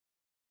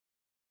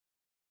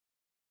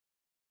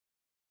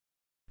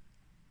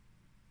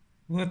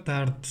Boa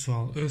tarde,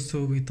 pessoal. Eu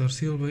sou o Vitor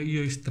Silva e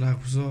hoje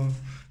trago-vos ao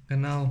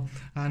canal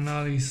a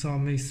análise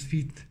Xiaomi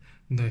Amazfit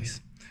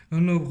 2, o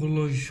novo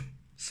relógio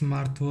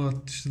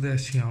Smartwatch da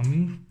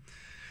Xiaomi,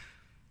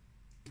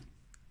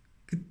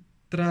 que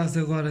traz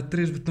agora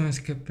 3 botões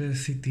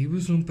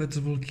capacitivos, um para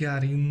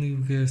desbloquear e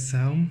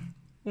navegação,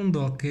 um de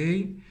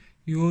OK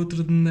e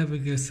outro de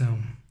navegação.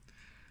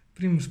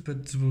 Primos para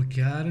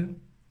desbloquear,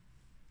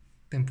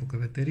 tem pouca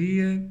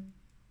bateria.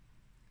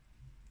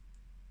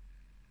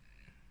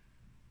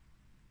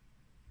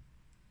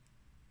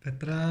 Para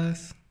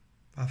trás,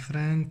 para a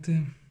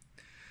frente.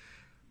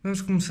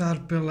 Vamos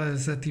começar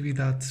pelas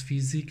atividades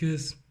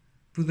físicas.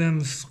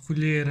 Podemos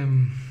escolher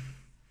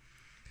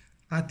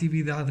a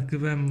atividade que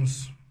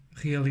vamos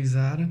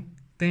realizar.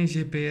 Tem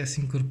GPS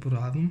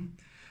incorporado.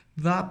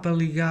 Dá para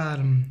ligar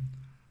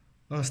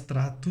aos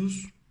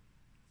tratos,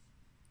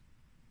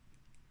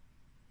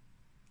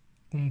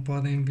 como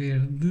podem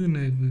ver, de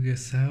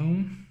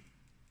navegação.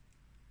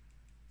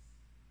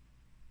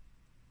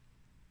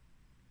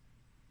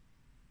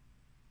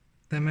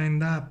 Também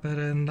dá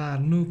para andar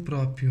no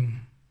próprio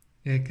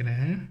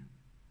ecrã.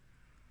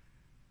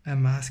 A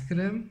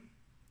máscara,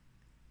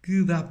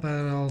 que dá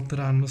para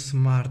alterar no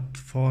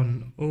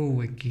smartphone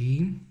ou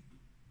aqui.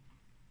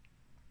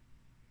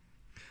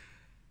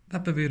 Dá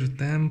para ver o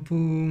tempo,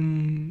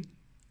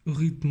 o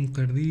ritmo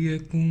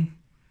cardíaco.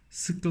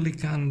 Se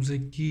clicarmos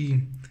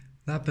aqui,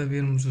 dá para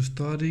vermos o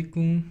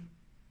histórico.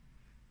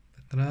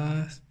 Para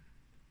trás.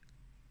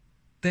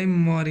 Tem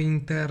memória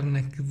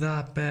interna que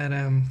dá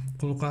para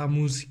colocar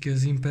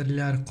músicas e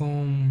emparelhar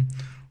com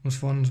os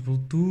fones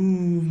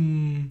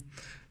Bluetooth,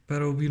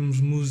 para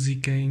ouvirmos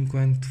música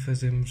enquanto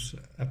fazemos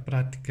a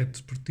prática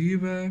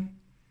desportiva.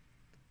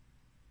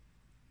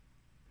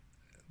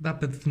 Dá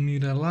para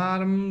definir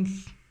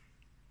alarmes,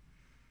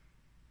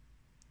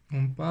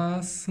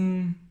 compasso,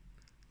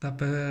 dá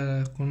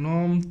para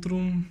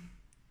cronómetro,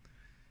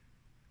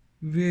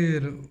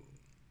 ver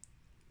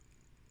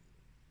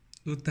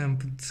o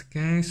tempo de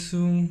descanso,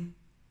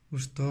 o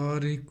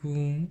histórico,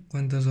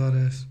 quantas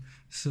horas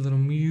se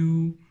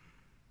dormiu,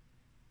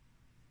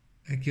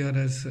 a que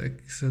horas é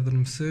que se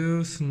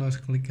adormeceu. Se nós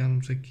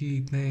clicarmos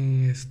aqui,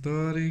 tem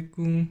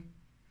histórico.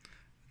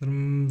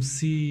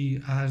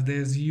 Adormeci às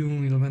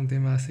 10h01 e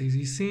levantei-me às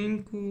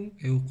 6h05,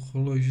 é o que o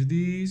relógio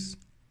diz,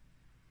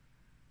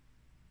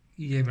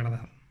 e é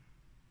verdade.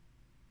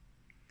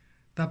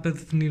 Dá para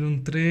definir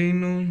um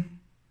treino.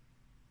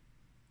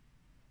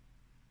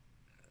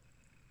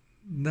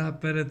 Dá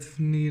para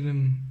definir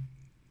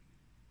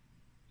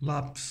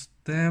lapso de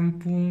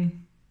tempo,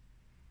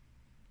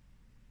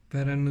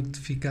 para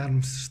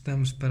notificarmos se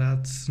estamos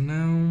parados, se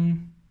não.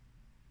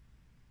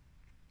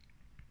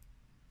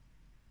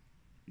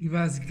 E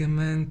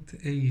basicamente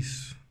é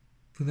isso.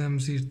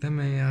 Podemos ir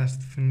também às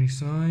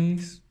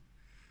definições,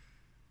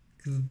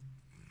 que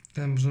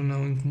estamos ou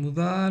não a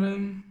incomodar,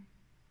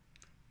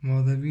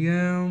 modo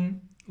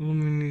avião,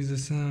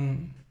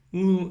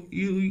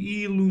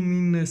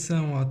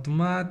 iluminação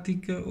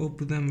automática, ou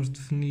podemos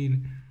definir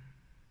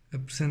a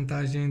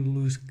percentagem de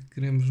luz que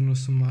queremos no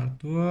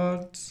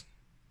smartwatch.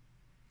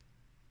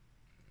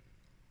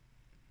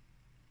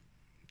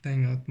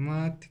 Tem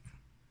automático.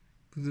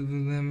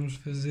 Podemos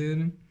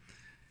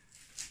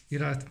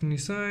ir às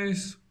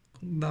definições.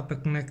 Dá para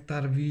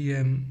conectar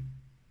via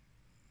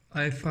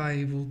Wi-Fi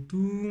e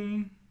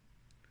Bluetooth.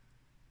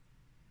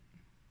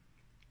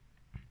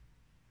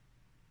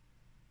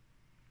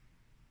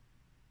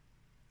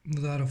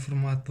 Mudar o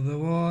formato da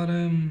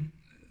hora,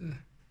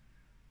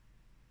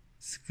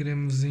 se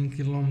queremos em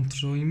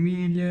quilómetros ou em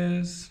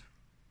milhas,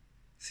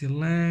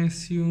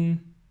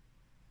 silêncio,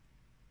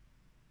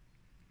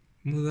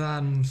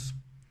 mudarmos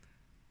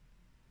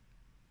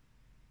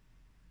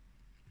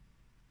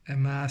a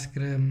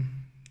máscara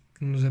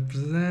que nos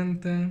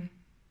apresenta.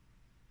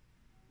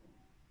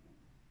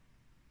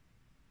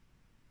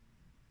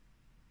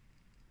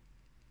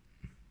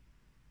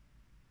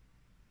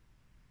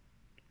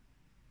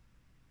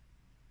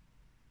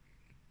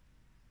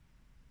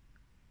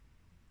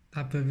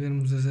 Dá para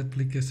vermos as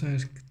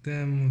aplicações que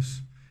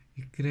temos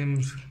e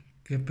queremos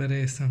que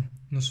apareçam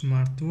no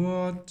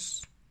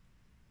smartwatch.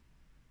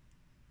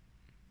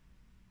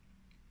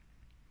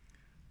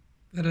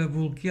 Para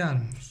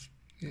bloquearmos,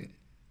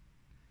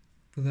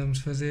 podemos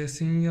fazer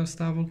assim e ele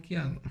está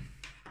bloqueado.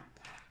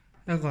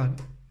 Agora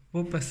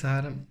vou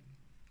passar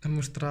a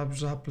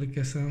mostrar-vos a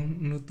aplicação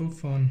no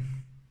telefone.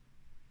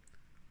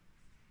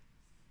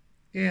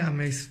 É a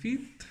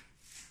Amazfit,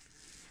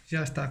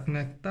 já está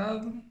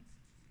conectado.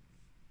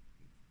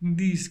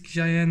 Diz que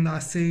já anda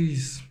há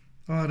 6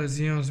 horas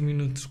e 11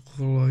 minutos com o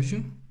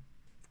relógio.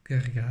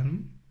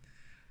 Carregar-me.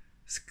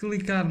 Se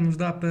clicarmos,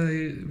 dá para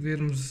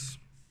vermos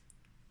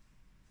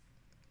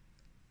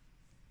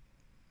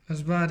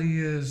as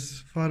várias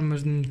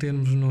formas de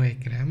metermos no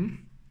ecrã.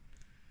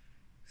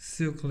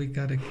 Se eu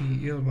clicar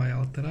aqui, ele vai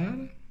alterar.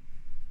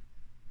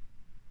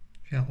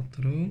 Já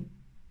alterou.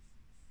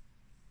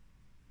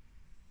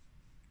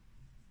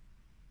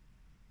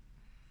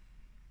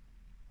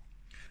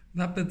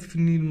 Dá para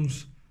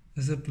definirmos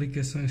as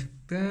aplicações que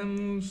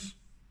temos,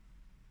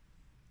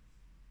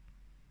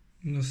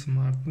 no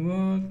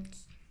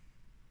smartwatch.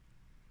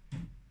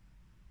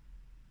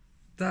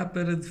 Dá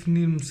para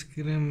definirmos se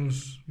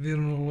queremos ver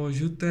no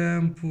relógio o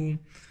tempo,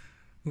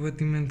 o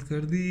batimento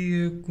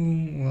cardíaco,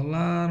 o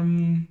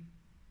alarme.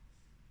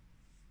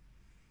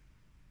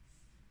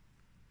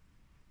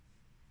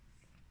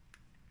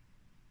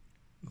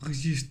 O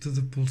registro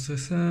de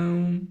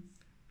pulsação.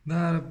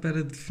 Dá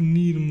para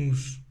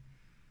definirmos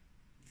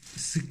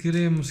se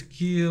queremos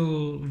que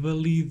ele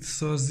valide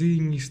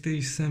sozinho e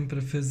esteja sempre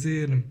a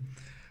fazer.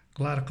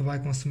 Claro que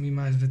vai consumir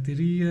mais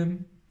bateria.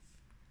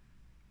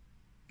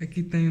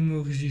 Aqui tem o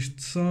meu registro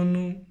de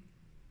sono.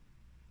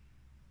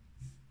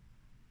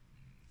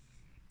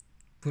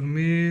 Por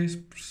mês,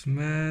 por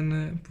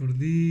semana, por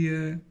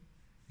dia.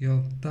 E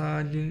ao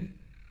detalhe.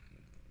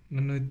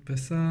 Na noite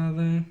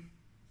passada.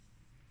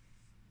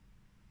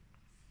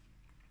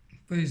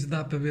 Depois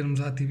dá para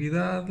vermos a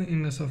atividade.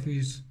 Ainda só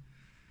fiz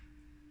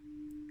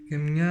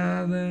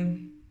caminhada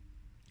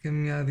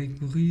e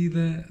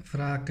corrida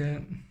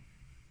fraca.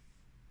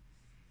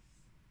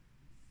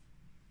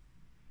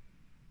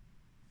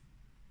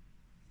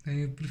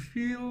 Tem o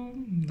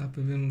perfil, dá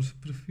para vermos o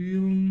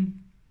perfil.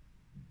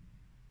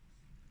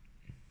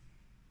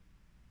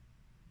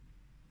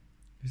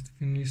 As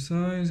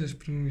definições, as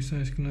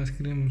permissões que nós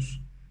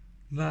queremos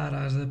dar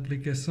às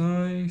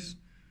aplicações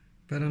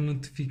para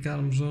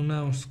notificarmos ou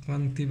não se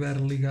quando estiver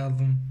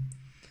ligado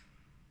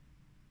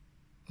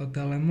ao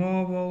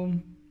telemóvel.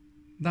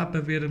 Dá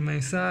para ver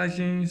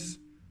mensagens,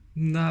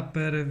 dá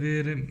para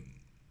ver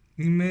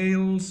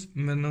e-mails,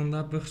 mas não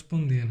dá para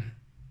responder.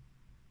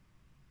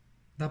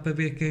 Dá para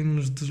ver quem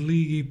nos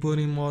desliga e pôr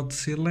em modo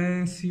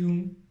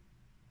silêncio.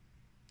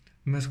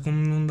 Mas como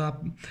não dá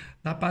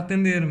para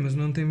atender, mas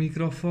não tem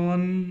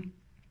microfone,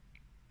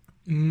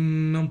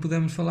 não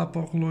podemos falar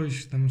para o relógio.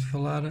 Estamos a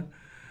falar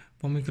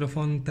para o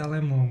microfone do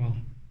telemóvel.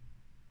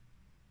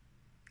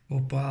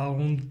 Ou para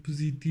algum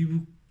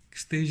dispositivo que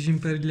esteja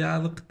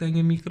emparelhado que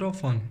tenha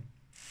microfone.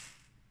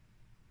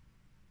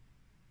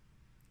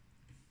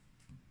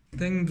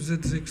 Tenho-vos a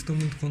dizer que estou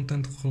muito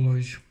contente com o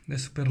relógio. É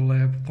super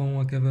leve, com um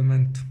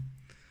acabamento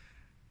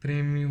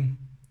premium.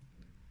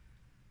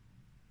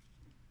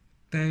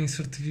 Tem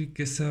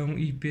certificação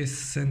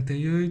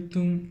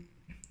IP68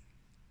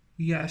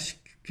 e acho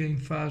que quem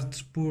faz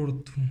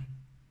desporto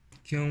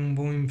que é um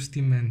bom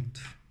investimento.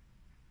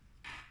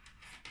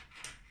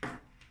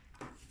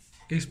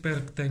 Eu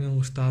espero que tenham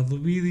gostado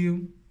do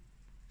vídeo.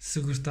 Se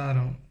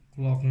gostaram,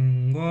 coloquem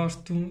um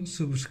gosto,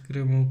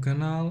 subscrevam o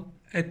canal,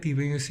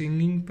 ativem o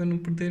sininho para não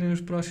perderem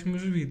os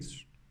próximos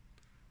vídeos.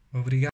 Obrigado.